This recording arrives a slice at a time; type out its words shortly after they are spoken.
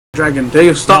Dragon. There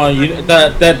you stop. No,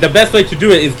 the best way to do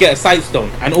it is get a sight stone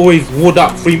and always ward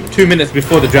up 2 minutes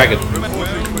before the dragon.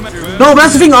 No,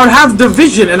 that's the thing. I'll have the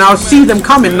vision and I'll see them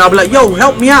coming and I'll be like, yo,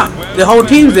 help me out. The whole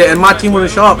team's there and my team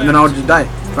wouldn't show up and then I'll just die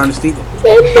trying to steal them.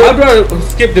 I'd rather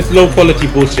skip this low quality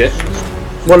bullshit.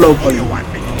 What low quality?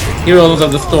 Heroes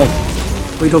of the Storm.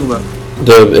 What are you talking about?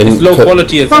 It's low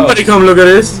quality as well. Somebody come look at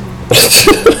this.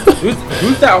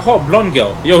 Who's that hot blonde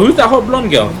girl? Yo, who's that hot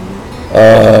blonde girl?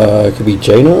 It could be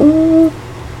Jaina.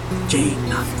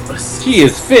 Jaina. She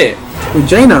is fit. With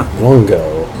Jaina. Blonde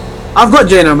girl. I've got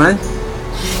Jaina, man.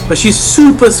 But she's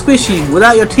super squishy.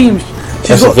 Without your team,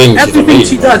 she's got everything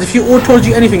she does. If you auto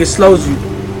you anything, it slows you.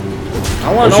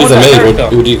 I want she's amazing.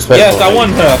 What would you expect? Yes, I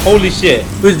want her. Holy shit.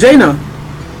 Who's Jaina?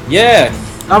 Yeah.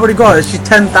 I already got her. She's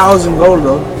 10,000 gold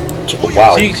though.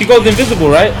 Wow. She goes invisible,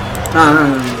 right?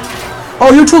 Nah.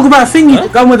 Oh, you talk about Thingy, the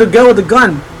gun with the girl with the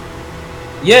gun.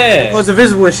 Yeah. Oh, it's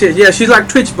invisible and shit. Yeah, she's like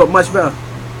Twitch, but much better.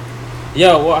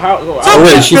 Yeah, how oh,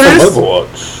 wait, she's from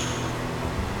Overwatch.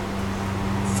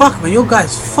 Fuck, man, your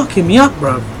guy's fucking me up,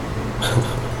 bro.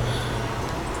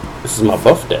 This is my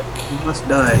buff deck. You must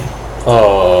die.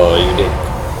 Oh, you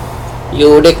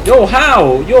dick. Yo,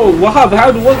 how? Yo, what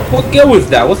girl is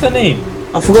that? What's her name?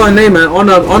 I forgot her name, man.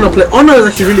 Honor is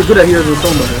actually really good at Heroes of the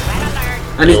Storm, brother.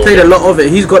 And he's played a lot of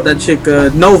it. He's got that chick,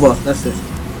 Nova. That's it.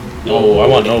 Oh, I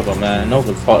want Nova, man.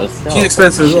 Nova's hot as hell. She's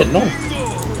expensive as well.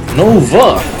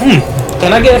 Nova.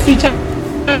 Can I get a free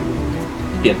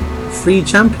champion? Free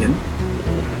champion?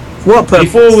 What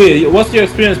purpose? What's your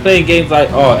experience playing games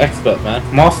like expert, man?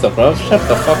 Master, bro. Shut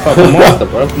the fuck up, master,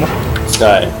 bro.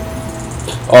 Sky.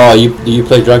 Oh, you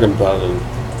play Dragon Paladin?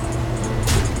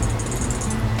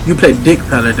 You play Dick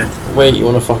Paladin. Wait, you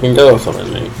wanna fucking go or something,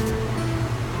 mate?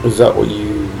 Is that what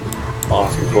you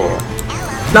asking for?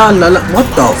 La la la. What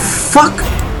the fuck?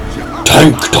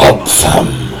 Tank top fam.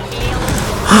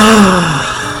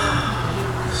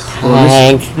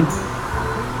 Tank.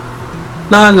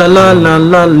 La la la la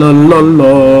la la la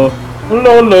la.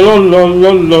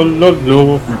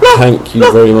 Thank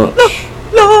you very much.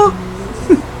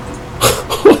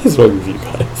 What is wrong with you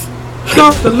guys?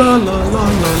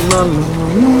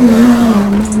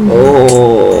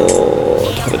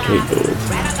 Oh, Twilight Drake build.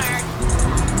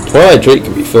 Twilight Drake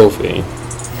can be filthy.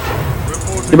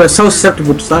 Yeah, but it's so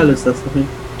susceptible to silence, that's the thing.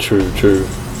 True.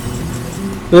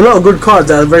 There's a lot of good cards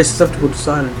that are very susceptible to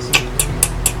silence.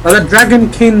 Like that Dragon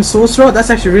King Sorcerer, that's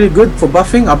actually really good for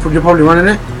buffing. You're probably running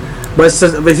it. But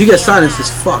if you get silence, it's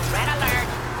fucked.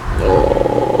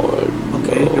 Oh,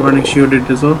 okay, you're running Shielded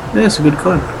as well. Yeah, it's a good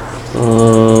card.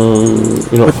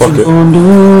 You know, fuck it.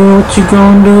 What you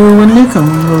gonna do when they come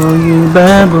for you?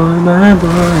 Bad boys.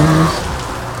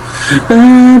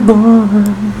 Bad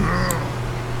boy.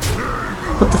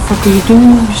 What the fuck are you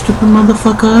doing, you stupid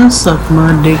motherfucker? Suck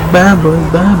my dick, bad boy.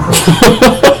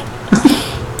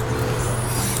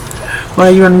 Why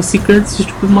are you running secrets, you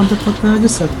stupid motherfucker?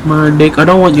 Just suck my dick. I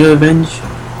don't want your revenge.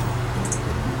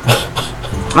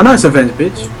 I know it's revenge,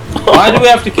 bitch. Why do we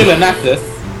have to kill a Naxxus?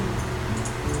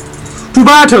 To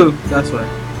battle! That's why.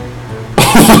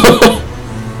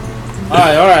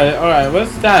 Alright.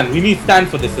 Where's Stan? We need Stan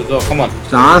for this as well. Come on.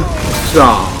 Stan.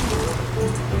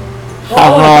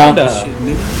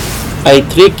 I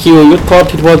trick you. You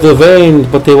thought it was a vein,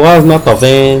 but it was not a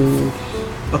vein.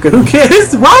 Okay, who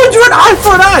cares? Why would you run eye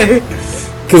for an eye?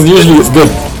 Because usually it's good.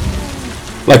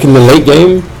 Like in the late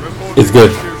game, it's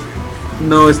good.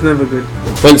 No, it's never good.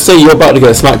 Like say you're about to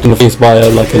get smacked in the face by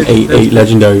an 8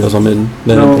 legendary or something,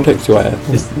 then it protects your ass.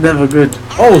 It's never good.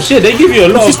 Oh shit, they give you a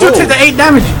lot of gold. You still take the 8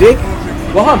 damage, you dick.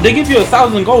 Well, they give you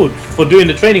 1,000 gold for doing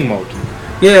the training mode.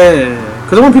 Yeah,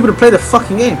 because I want people to play the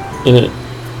fucking game. Innit?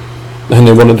 And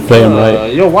they wanted to play him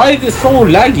right. Yo, why is it so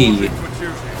laggy?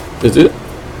 Is it?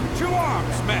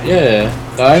 Yeah.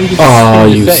 Oh,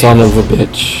 you son of a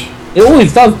bitch. It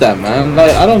always does that, man.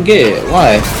 Like, I don't get it.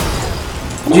 Why?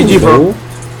 GG, bro.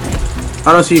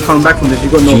 I don't see you coming back from this. You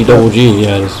got no. G,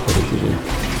 yeah, that's what you do.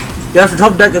 You have to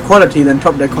top deck equality, then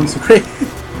top deck consecrate.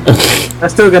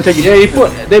 That's still gonna take you. Yeah,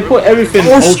 they put everything.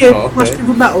 Oh ultra, shit! okay. Mustard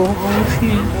for battle. Oh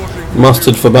shit.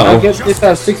 Mustard for battle. I guess this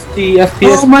has 60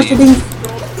 FPS. Oh, mustarding.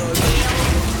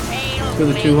 For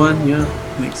the 2-1, yeah.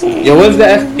 Makes sense. Yo, where's the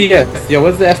FPS? Yo,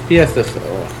 where's the FPS?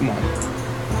 Oh, come on.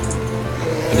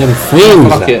 Them frames.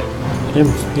 Fuck it.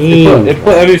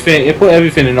 It put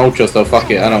everything in ultra, so fuck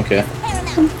it. I don't care.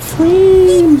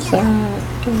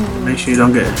 Make sure you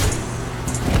don't get it.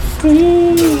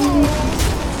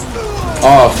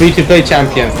 Oh, free to play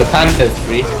champions. The Panda's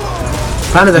free.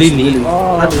 Panda's actually Lily. really,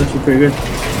 Panda's actually pretty good.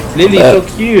 Lily's so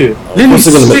cute. Lily's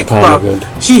gonna make sick, Panda bro. good?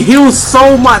 She heals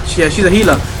so much. Yeah, she's a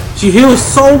healer. She heals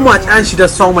so much and she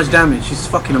does so much damage. She's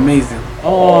fucking amazing.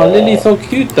 Oh, Lily's so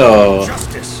cute though.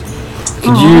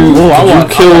 Could you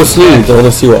kill Sneed? I want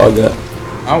to see what I get.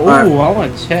 I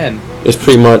want Chen. It's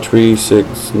pretty much 3,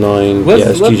 6, 9. Where's- Yeah,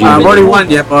 it's where's GG. my- I've already won,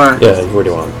 yeah, alright. Yeah, you've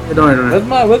already won. Don't.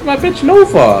 Where's my bitch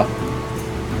Nova?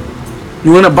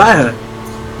 You wanna buy her?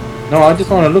 No, I just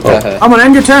want to look at her. I'm gonna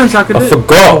end your turn so I can do I it. Oh,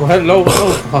 forgot. hello,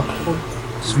 Nova.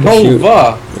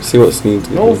 Nova. Let's see what Sneed's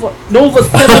gonna do. Nova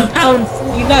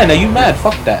 £7.49. Are you mad?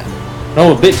 Fuck that.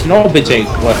 No bitch ain't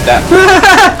worth that.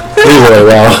 Leroy,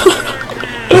 wow.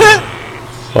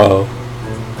 Wow.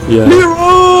 Yeah.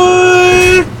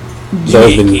 Leroy! That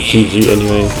would have been GG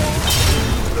anyway.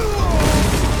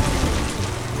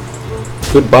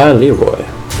 Goodbye, Leroy.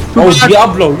 Oh,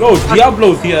 Diablo. Yo,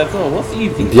 Diablo's here as well. What's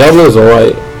easy? Diablo's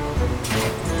alright.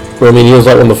 Well, I mean, he was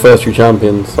like one of the first 2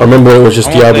 champions. I remember it was just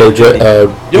Diablo, Yo, so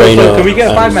Reina, can we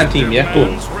get a 5-man team? Yeah, cool.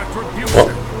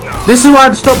 This is why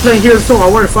I stopped playing Hearthstone. I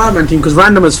wanted a 5-man team because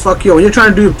random as fuck. Yo, when you're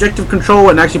trying to do objective control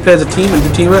and actually play as a team and do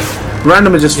teamwork,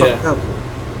 random is just fucked up.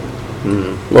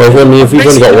 Well, I mean, if you've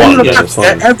only got one, yeah, it's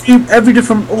fine. Every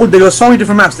different. Oh, there are so many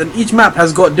different maps, and each map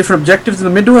has got different objectives in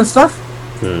the middle and stuff.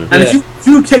 And if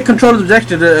you take control of the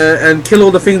objective and kill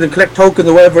all the things and collect tokens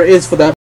or whatever it is for that